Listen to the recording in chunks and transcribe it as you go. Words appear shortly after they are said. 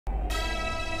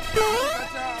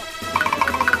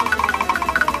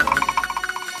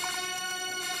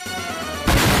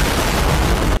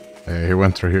Hey, he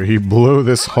went through here. He blew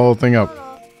this whole thing up.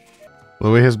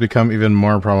 Louis has become even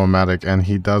more problematic, and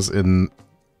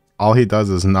all he does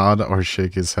is nod or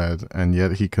shake his head, and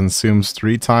yet he consumes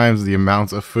 3 times the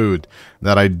amount of food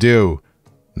that I do.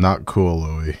 Not cool,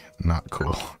 Louis. Not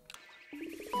cool.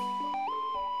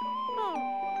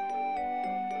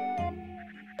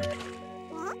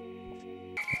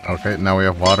 Okay, now we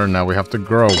have water. Now we have to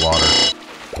grow water.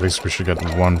 At least we should get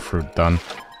 1 fruit done.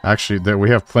 Actually, we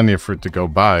have plenty of fruit to go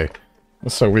by.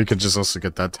 So we could just also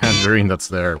get that tangerine that's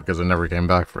there, because I never came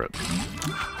back for it.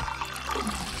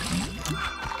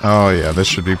 Oh yeah, this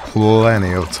should be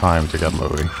plenty of time to get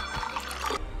Louis.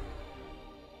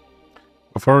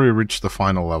 Before we reach the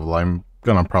final level, I'm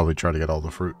gonna probably try to get all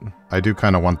the fruit. I do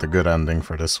kind of want the good ending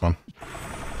for this one.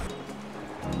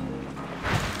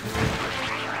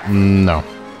 No.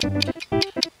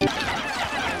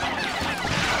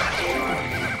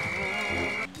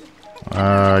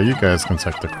 You guys can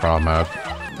take the Crawmad,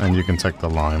 and you can take the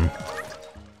lime.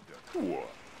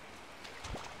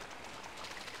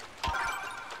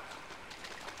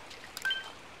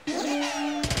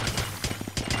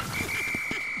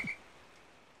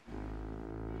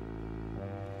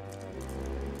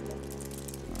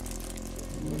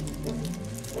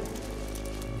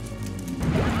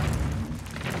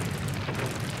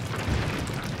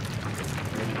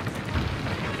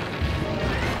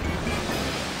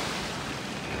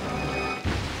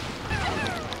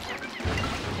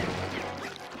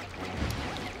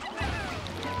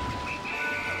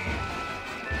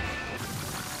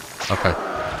 Okay.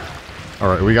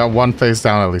 Alright, we got 1 face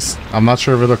down at least. I'm not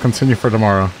sure if it'll continue for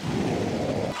tomorrow.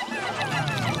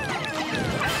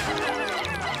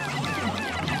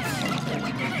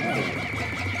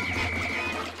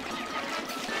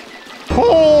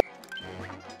 Oh!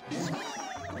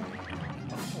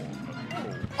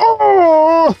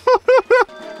 Oh!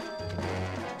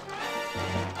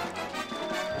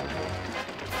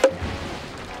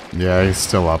 Yeah, he's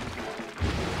still up.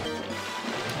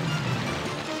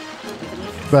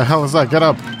 The hell is that? Get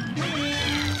up!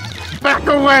 Back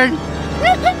away!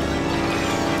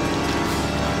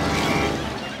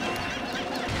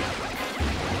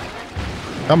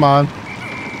 Come on.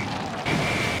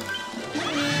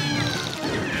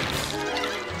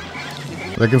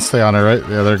 They can stay on it, right?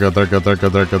 Yeah, they're good, they're good, they're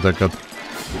good, they're good, they're good.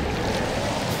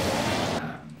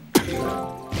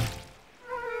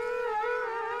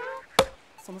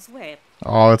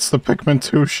 Oh, it's the Pikmin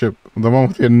 2 ship. The one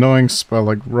with the annoying spell,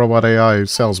 like, robot AI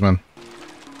salesman.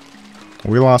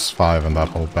 We lost 5 in that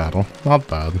whole battle. Not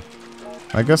bad.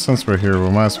 I guess since we're here, we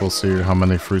might as well see how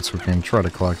many fruits we can try to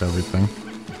collect everything.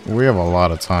 We have a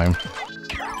lot of time.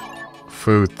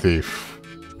 Food thief.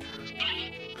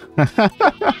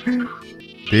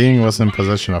 Being was in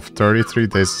possession of 33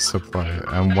 days of supply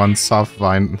and 1 soft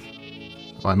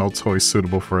vinyl toy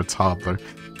suitable for a toddler.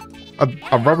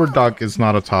 A rubber duck is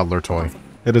not a toddler toy.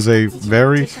 It is a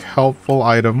very helpful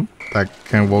item that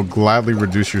will gladly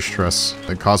reduce your stress.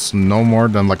 It costs no more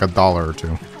than like $1 or 2.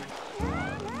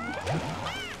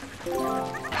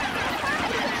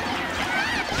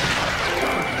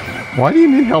 Why do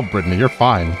you need help, Brittany? You're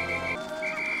fine.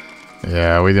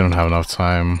 Yeah, we didn't have enough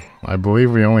time. I believe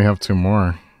we only have 2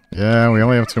 more. Yeah, we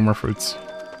only have 2 more fruits.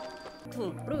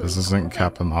 This isn't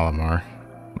Captain Alamar,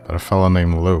 but a fellow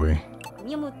named Louis.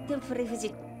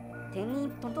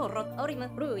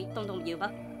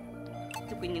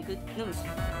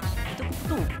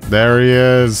 There he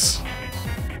is!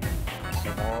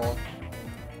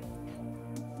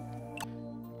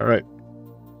 Alright.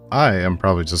 I am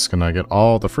probably just gonna get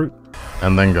all the fruit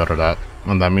and then go to that.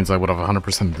 And that means I would have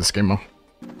 100% this game mode.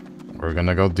 We're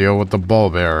gonna go deal with the bull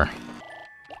bear.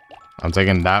 I'm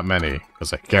taking that many,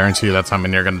 because I guarantee you that's how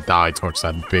many are gonna die towards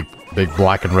that big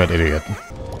black and red idiot.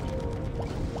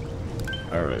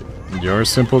 Alright, your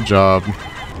simple job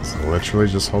is to literally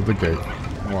just hold the gate,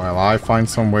 while I find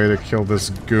some way to kill this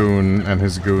goon and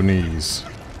his goonies.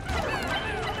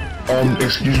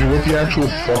 Excuse me, what the actual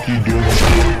fuck are you doing?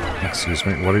 Excuse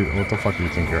me, what the fuck do you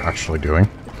think you're actually doing?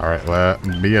 Alright,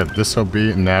 be a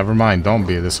disobedient, never mind, don't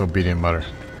be a disobedient mother.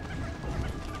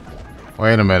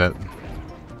 Wait a minute.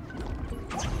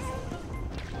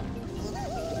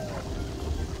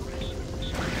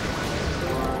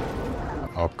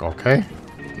 Okay,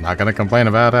 not gonna complain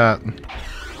about that.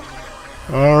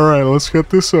 Alright, let's get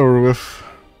this over with.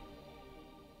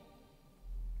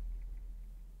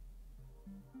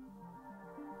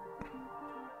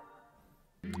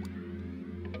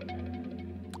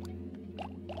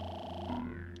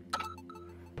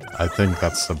 I think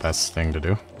that's the best thing to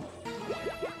do.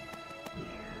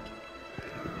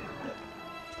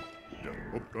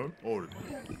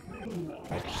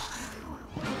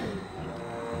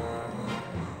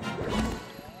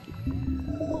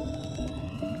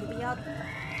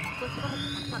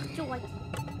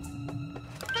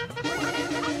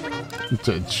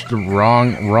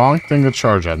 Wrong thing to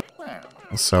charge at.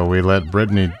 So we let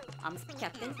Brittany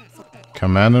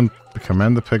command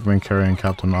the Pikmin carrying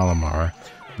Captain Olimar.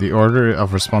 The order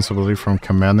of responsibility from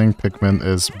commanding Pikmin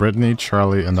is Brittany,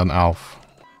 Charlie, and then Alf.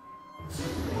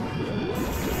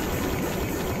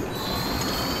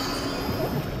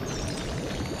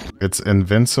 It's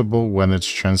invincible when it's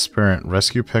transparent.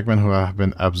 Rescue Pikmin who have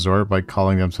been absorbed by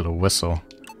calling them to the whistle.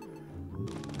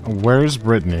 Where's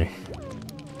Brittany?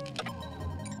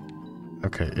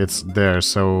 Okay, it's there.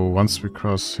 So once we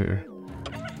cross here,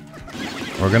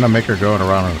 we're gonna make her go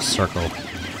around in a circle.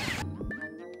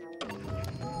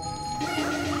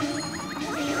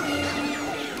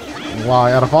 Wow,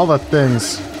 out of all the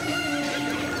things.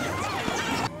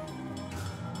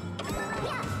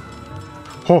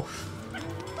 Oh.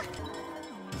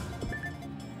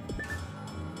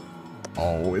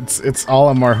 Oh, it's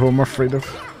Olimar who I'm afraid of.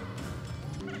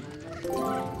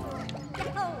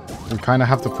 We kind of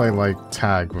have to play like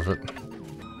tag with it.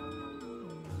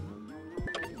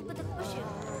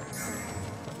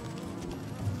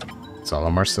 It's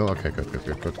Olimar still? Okay, good.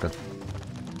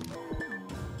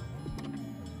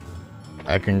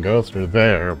 I can go through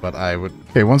there, but I would...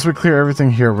 Okay, once we clear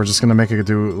everything here, we're just gonna make it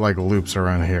do like loops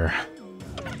around here.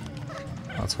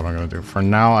 That's what I'm gonna do. For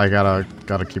now, I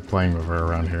gotta keep playing with her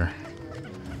around here.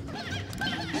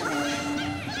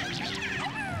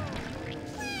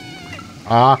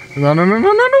 No.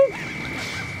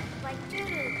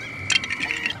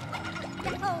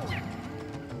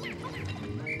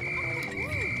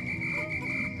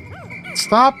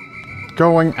 Stop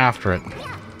going after it.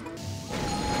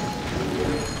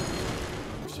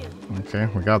 Okay,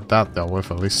 we got that dealt with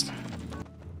at least.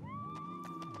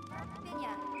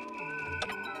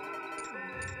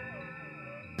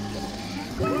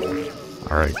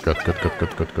 Alright, good.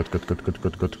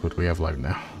 We have life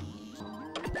now.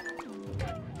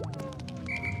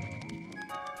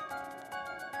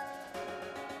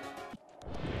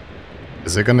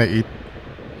 Is it gonna eat?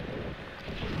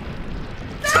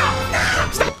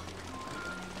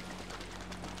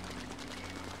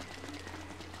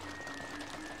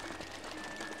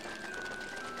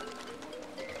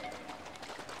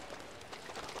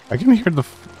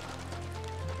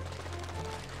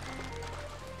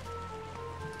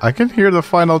 I can hear the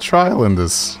final trial in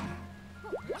this.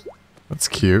 That's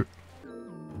cute.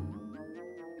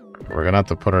 We're gonna have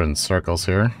to put her in circles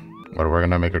here. What we're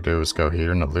gonna make her do is go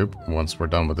here in a loop. Once we're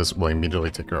done with this, we'll immediately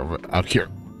take her over out here.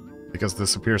 Because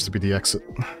this appears to be the exit.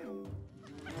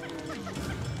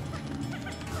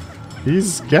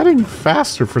 He's getting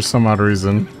faster for some odd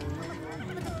reason.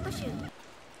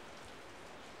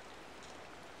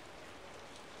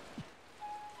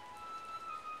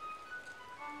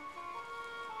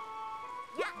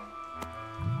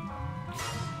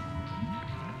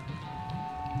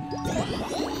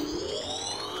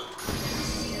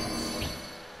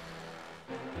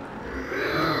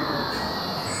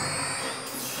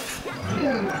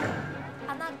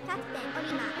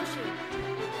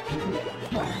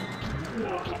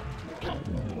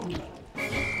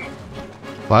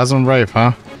 Plasma Wraith,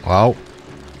 huh? Well,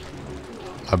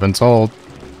 I've been told.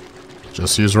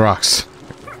 Just use rocks.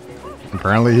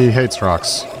 Apparently he hates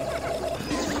rocks.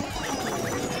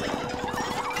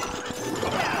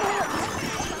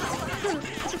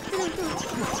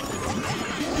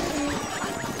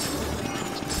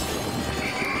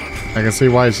 I can see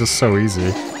why it's just so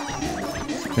easy.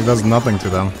 He does nothing to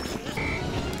them.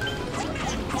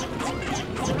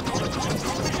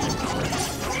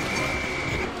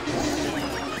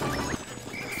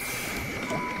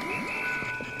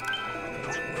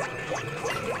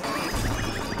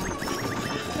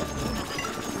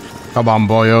 Come on,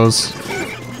 boyos.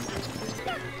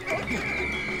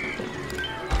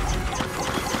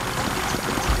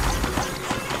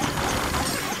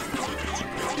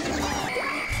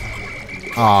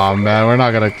 Aw, man, we're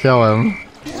not gonna kill him.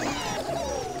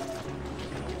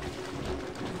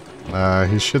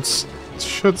 He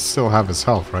should still have his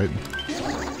health, right?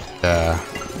 Yeah.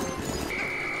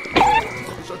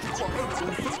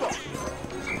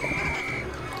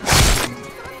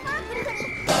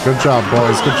 Good job,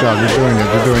 boys. Good job. You're doing it.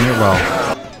 You're doing it well.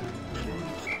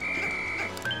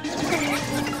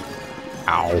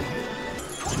 Ow.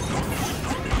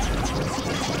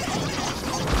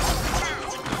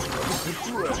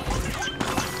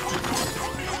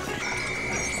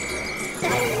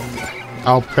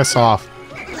 Oh, piss off.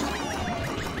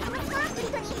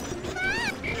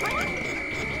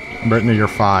 Brittany, you're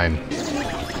fine.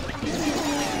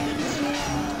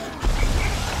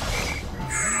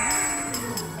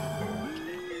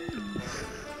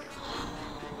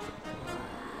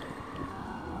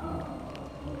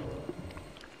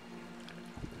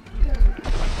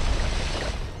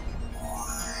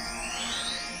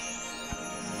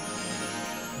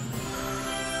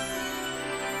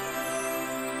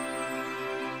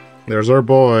 There's our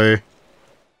boy.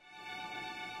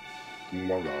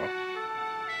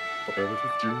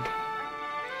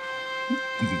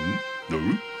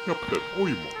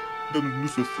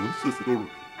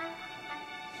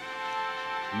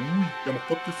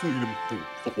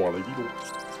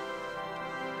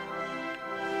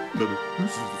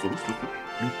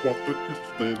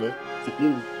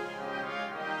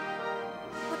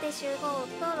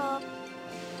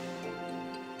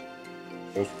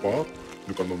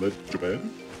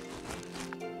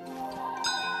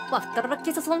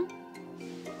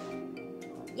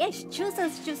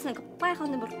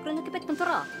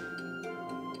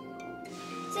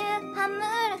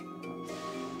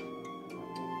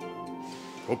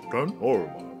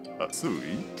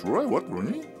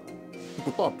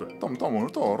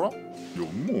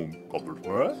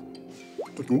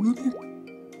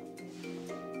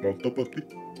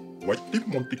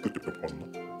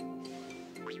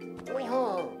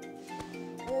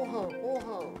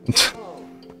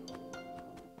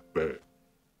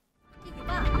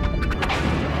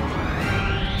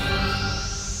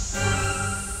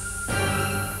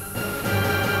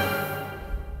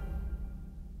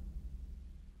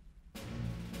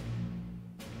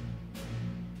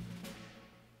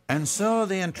 And so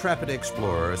the intrepid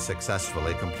explorers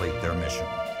successfully complete their mission.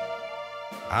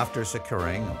 After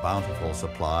securing a bountiful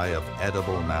supply of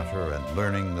edible matter and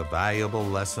learning the valuable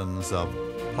lessons of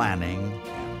planning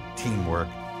and teamwork,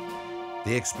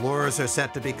 the explorers are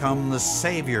set to become the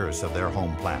saviors of their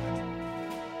home planet.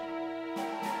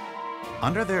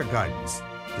 Under their guidance,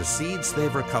 the seeds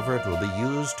they've recovered will be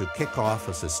used to kick off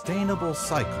a sustainable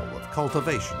cycle of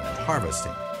cultivation and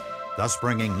harvesting, thus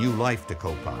bringing new life to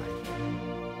Kopai.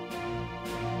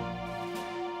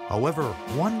 However,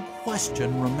 one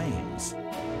question remains.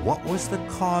 What was the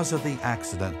cause of the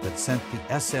accident that sent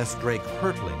the SS Drake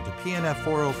hurtling to PNF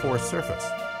 404 surface?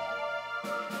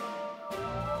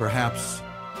 Perhaps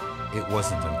it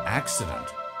wasn't an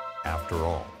accident after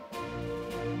all.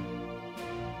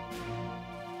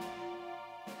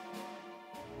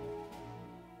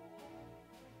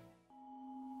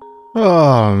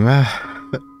 Oh, man.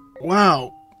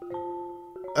 Wow.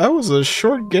 That was a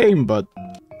short game, but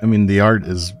I mean, the art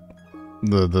is...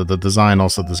 The design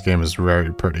also of this game is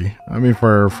very pretty. I mean,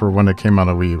 for when it came out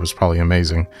on Wii, it was probably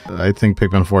amazing. I think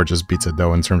Pikmin 4 just beats it,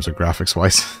 though, in terms of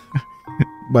graphics-wise.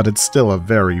 But it's still a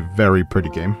very, very pretty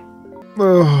game.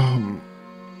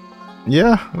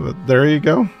 Yeah, there you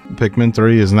go. Pikmin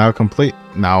 3 is now complete.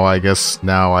 Now, I guess,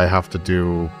 I have to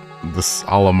do this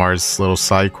Olamar's little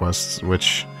side quests,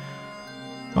 which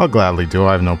I'll gladly do.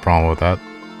 I have no problem with that.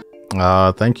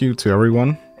 Thank you to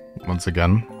everyone, once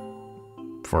again,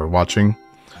 for watching.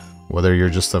 Whether you're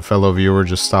just a fellow viewer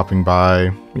just stopping by,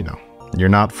 you know, you're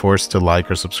not forced to like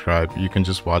or subscribe. You can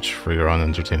just watch for your own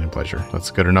entertaining pleasure.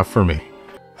 That's good enough for me.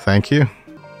 Thank you.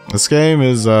 This game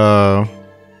is,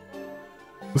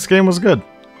 this game was good.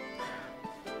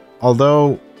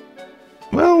 Although,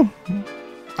 well,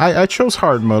 I chose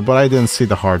hard mode, but I didn't see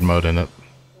the hard mode in it.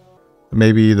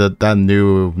 Maybe that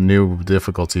new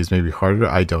difficulties may be harder.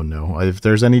 I don't know. If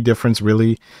there's any difference,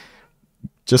 really,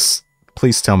 just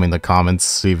please tell me in the comments,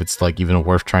 see if it's like even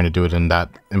worth trying to do it in that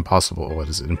impossible, what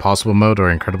is it, impossible mode or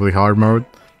incredibly hard mode,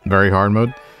 very hard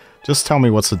mode. Just tell me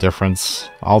what's the difference.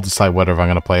 I'll decide whether if I'm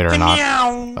gonna play it or not.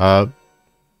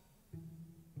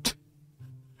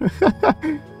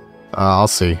 I'll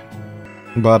see.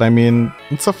 But I mean,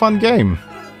 it's a fun game.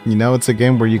 You know, it's a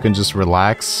game where you can just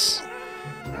relax.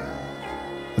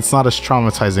 It's not as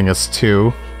traumatizing as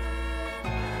 2.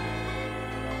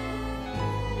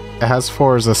 It has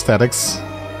 4's aesthetics.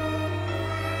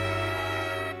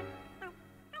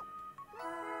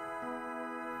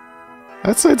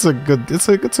 I'd say it's a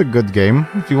good game.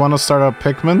 If you want to start out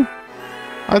Pikmin,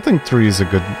 I think 3 is a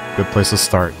good place to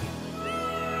start.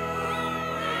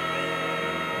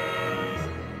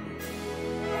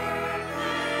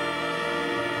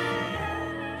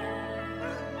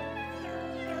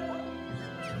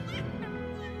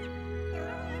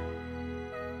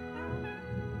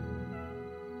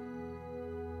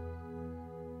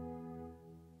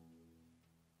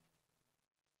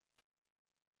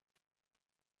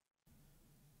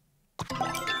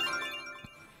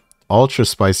 Ultra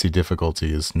spicy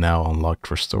difficulty is now unlocked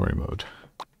for story mode.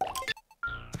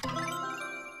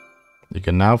 You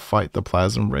can now fight the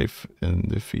Plasm Wraith and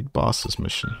defeat bosses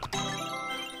mission.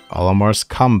 Olamar's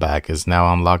comeback is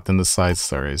now unlocked in the side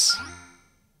stories.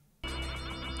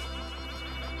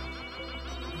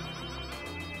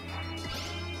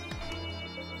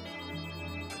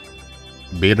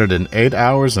 Beat it in 8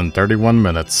 hours and 31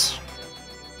 minutes.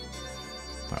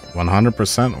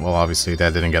 100%? Well, obviously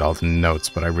that didn't get all the notes,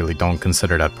 but I really don't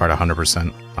consider that part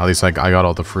 100%. At least I got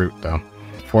all the fruit, though.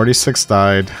 46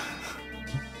 died.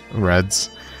 Reds.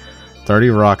 30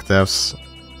 rock deaths.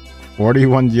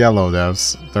 41 yellow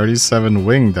deaths. 37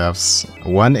 wing deaths.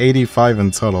 185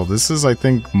 in total. This is, I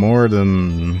think, more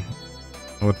than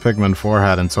what Pikmin 4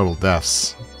 had in total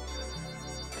deaths.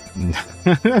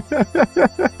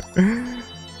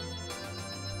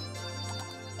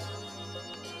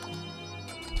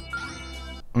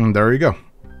 And there you go.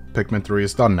 Pikmin 3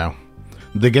 is done now.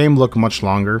 The game looked much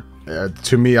longer.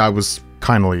 To me, I was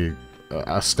kindly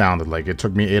astounded. Like, it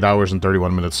took me 8 hours and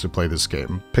 31 minutes to play this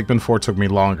game. Pikmin 4 took me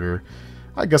longer.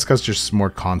 I guess because there's more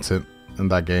content in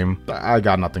that game. I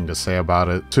got nothing to say about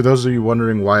it. To those of you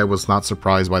wondering why I was not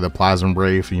surprised by the Plasm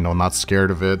Wraith, you know, not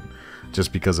scared of it,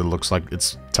 just because it looks like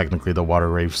it's technically the Water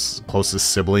Wraith's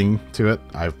closest sibling to it.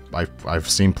 I've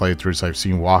seen playthroughs, I've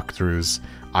seen walkthroughs.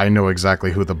 I know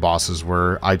exactly who the bosses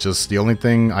were. The only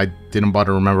thing I didn't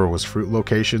bother to remember was fruit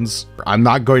locations. I'm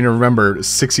not going to remember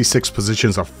 66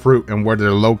 positions of fruit and where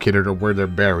they're located or where they're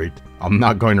buried. I'm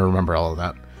not going to remember all of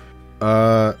that.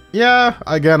 Yeah,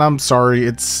 again, I'm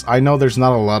sorry. I know there's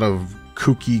not a lot of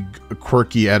kooky,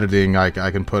 quirky editing I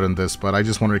can put in this, but I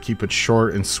just wanted to keep it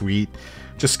short and sweet.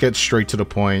 Just get straight to the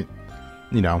point.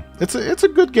 You know, it's a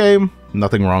good game.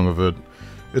 Nothing wrong with it.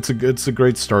 It's a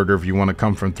great starter if you want to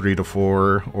come from 3 to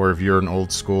 4, or if you're an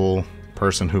old school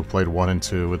person who played 1 and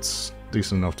 2, it's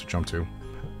decent enough to jump to.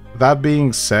 That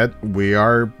being said, we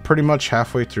are pretty much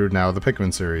halfway through now the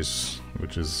Pikmin series,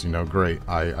 which is, you know, great.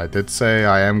 I did say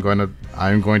I am going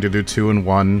to do 2 and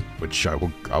 1, which I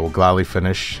will gladly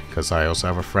finish, because I also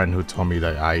have a friend who told me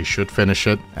that I should finish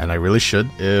it, and I really should.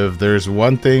 If there's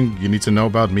one thing you need to know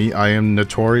about me, I am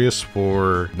notorious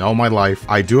for all my life.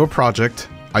 I do a project,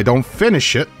 I don't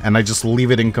finish it, and I just leave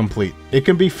it incomplete. It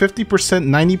can be 50%,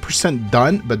 90%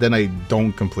 done, but then I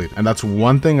don't complete it. And that's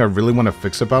one thing I really want to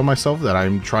fix about myself that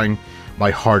I'm trying my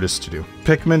hardest to do.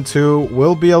 Pikmin 2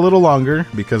 will be a little longer,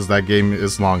 because that game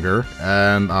is longer,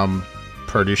 and I'm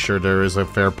pretty sure there is a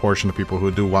fair portion of people who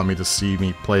do want me to see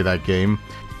me play that game.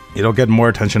 It'll get more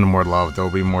attention and more love. There'll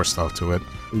be more stuff to it.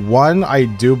 One I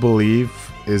do believe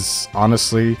is,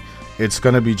 honestly, it's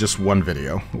gonna be just one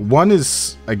video. One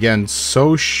is, again,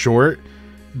 so short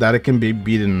that it can be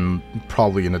beaten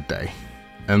probably in a day,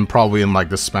 and probably in like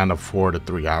the span of 4 to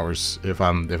 3 hours if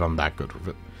I'm that good with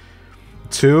it.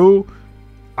 2,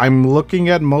 I'm looking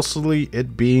at mostly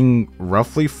it being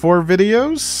roughly 4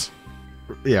 videos.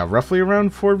 Yeah, roughly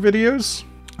around 4 videos.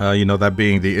 You know, that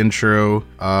being the intro,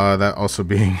 that also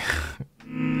being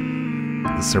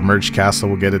the Submerged Castle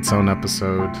will get its own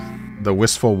episode. The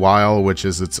Wistful While, which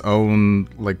is its own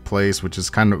like place, which is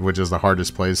the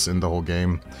hardest place in the whole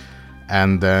game,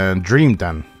 and then Dream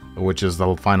Den, which is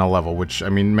the final level, which I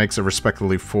mean makes it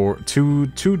respectively two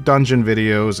dungeon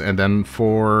videos and then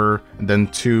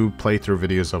 2 playthrough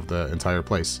videos of the entire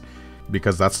place,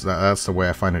 because that's the way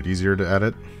I find it easier to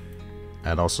edit,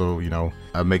 and also, you know,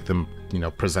 make them, you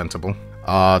know, presentable.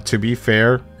 To be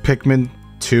fair, Pikmin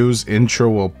 2's intro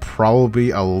will probably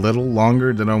be a little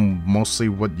longer than I'm mostly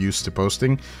used to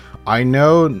posting. I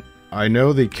know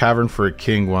the Cavern for a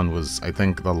King one was, I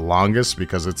think, the longest,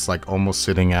 because it's like almost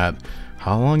sitting at,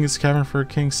 how long is Cavern for a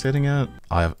King sitting at?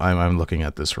 I'm looking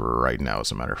at this right now,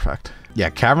 as a matter of fact. Yeah,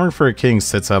 Cavern for a King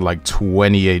sits at like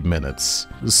 28 minutes.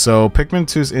 So Pikmin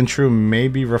 2's intro may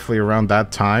be roughly around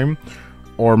that time,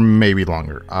 or maybe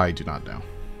longer. I do not know.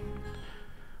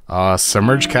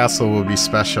 Submerged Castle will be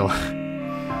special.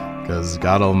 Because,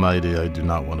 God almighty, I do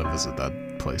not want to visit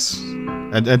that place.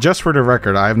 And just for the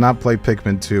record, I have not played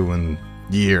Pikmin 2 in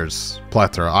years.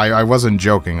 Plethora. I wasn't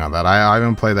joking on that. I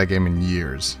haven't played that game in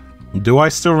years. Do I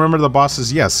still remember the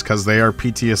bosses? Yes, because they are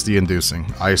PTSD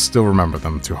inducing. I still remember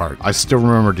them to heart. I still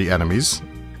remember the enemies.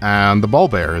 And the ball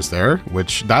bear is there,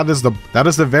 which that is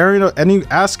the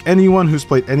variant. Ask anyone who's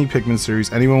played any Pikmin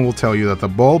series, anyone will tell you that the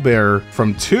ball bear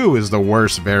from 2 is the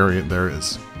worst variant there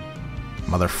is.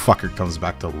 Motherfucker comes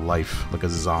back to life like a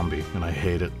zombie, and I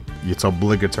hate it. It's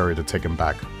obligatory to take him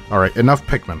back. Alright, enough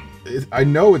Pikmin. I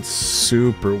know it's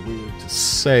super weird to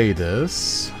say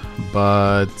this,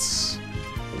 but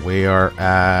we are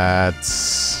at,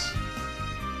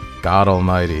 God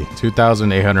almighty,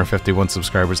 2,851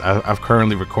 subscribers. I'm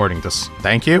currently recording this.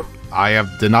 Thank you.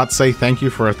 Did not say thank you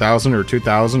for 1,000 or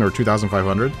 2,000 or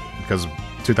 2,500, because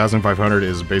 2,500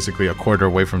 is basically a quarter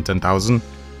away from 10,000.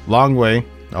 Long way.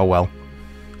 Oh well.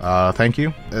 Thank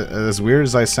you. As weird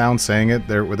as I sound saying it,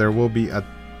 there will be a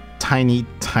tiny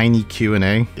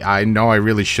Q&A. I know I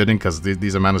really shouldn't, because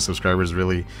these amount of subscribers,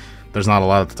 really, there's not a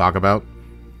lot to talk about.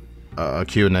 A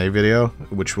Q&A video,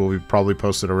 which will be probably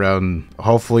posted around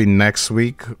hopefully next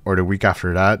week or the week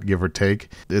after that, give or take.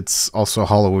 It's also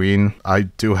Halloween. I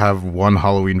do have one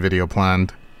Halloween video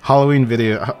planned. Halloween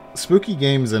video, spooky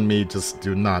games and me just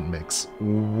do not mix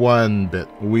one bit.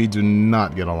 We do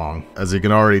not get along. As you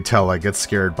can already tell, I get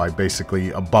scared by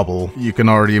basically a bubble. You can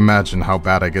already imagine how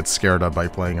bad I get scared of by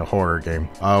playing a horror game.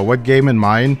 What game in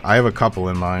mind? I have a couple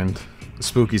in mind.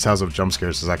 Spooky's House of Jump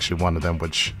Scares is actually one of them,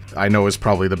 which I know is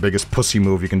probably the biggest pussy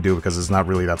move you can do because it's not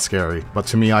really that scary. But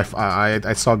to me, I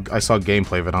saw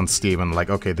gameplay of it on Steam and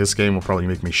like, okay, this game will probably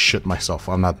make me shit myself.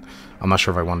 I'm not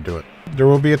sure if I want to do it. There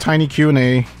will be a tiny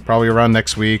Q&A probably around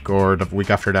next week or the week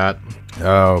after that.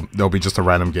 There'll be just a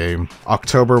random game.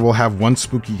 October will have one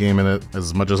spooky game in it,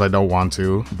 as much as I don't want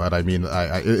to, but I mean,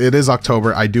 it is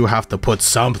October. I do have to put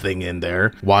something in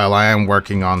there while I am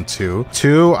working on 2.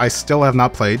 2, I still have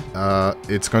not played.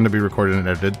 It's going to be recorded and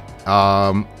edited.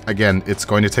 Again, it's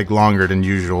going to take longer than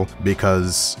usual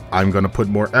because I'm going to put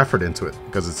more effort into it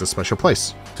because it's a special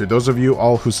place. To those of you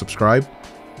all who subscribe,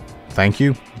 thank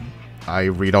you. I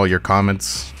read all your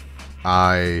comments.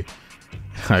 I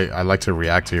like to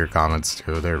react to your comments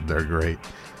too. They're great.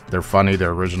 They're funny.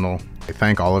 They're original. I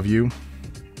thank all of you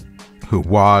who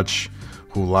watch,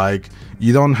 who like.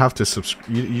 You don't have to subscribe.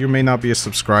 You may not be a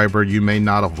subscriber. You may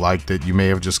not have liked it. You may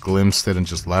have just glimpsed it and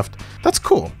just left. That's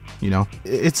cool. You know,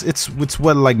 it's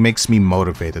what like makes me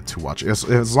motivated to watch.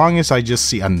 As long as I just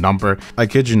see a number, I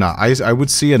kid you not, I would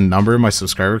see a number in my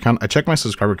subscriber count. I check my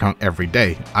subscriber count every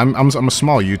day. I'm a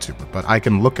small YouTuber, but I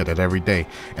can look at it every day.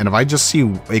 And if I just see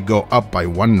it go up by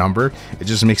one number, it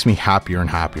just makes me happier and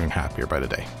happier and happier by the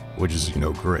day, which is, you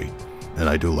know, great. And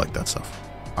I do like that stuff.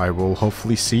 I will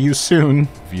hopefully see you soon.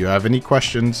 If you have any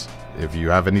questions, if you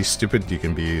have any stupid, you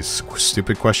can be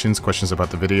stupid questions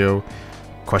about the video,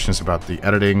 questions about the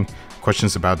editing,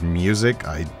 questions about music.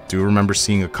 I do remember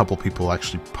seeing a couple people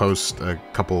actually post a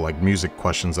couple like music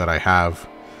questions that I have.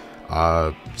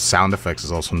 Sound effects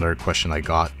is also another question I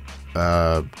got.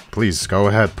 Please go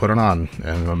ahead, put it on,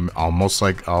 and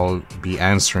I'll be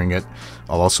answering it.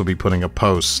 I'll also be putting a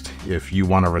post. If you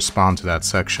want to respond to that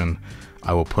section,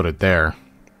 I will put it there.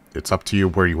 It's up to you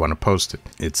where you want to post it.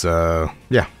 It's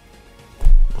yeah,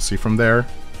 we'll see from there.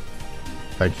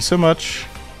 Thank you so much,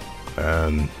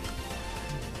 and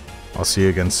I'll see you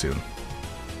again soon.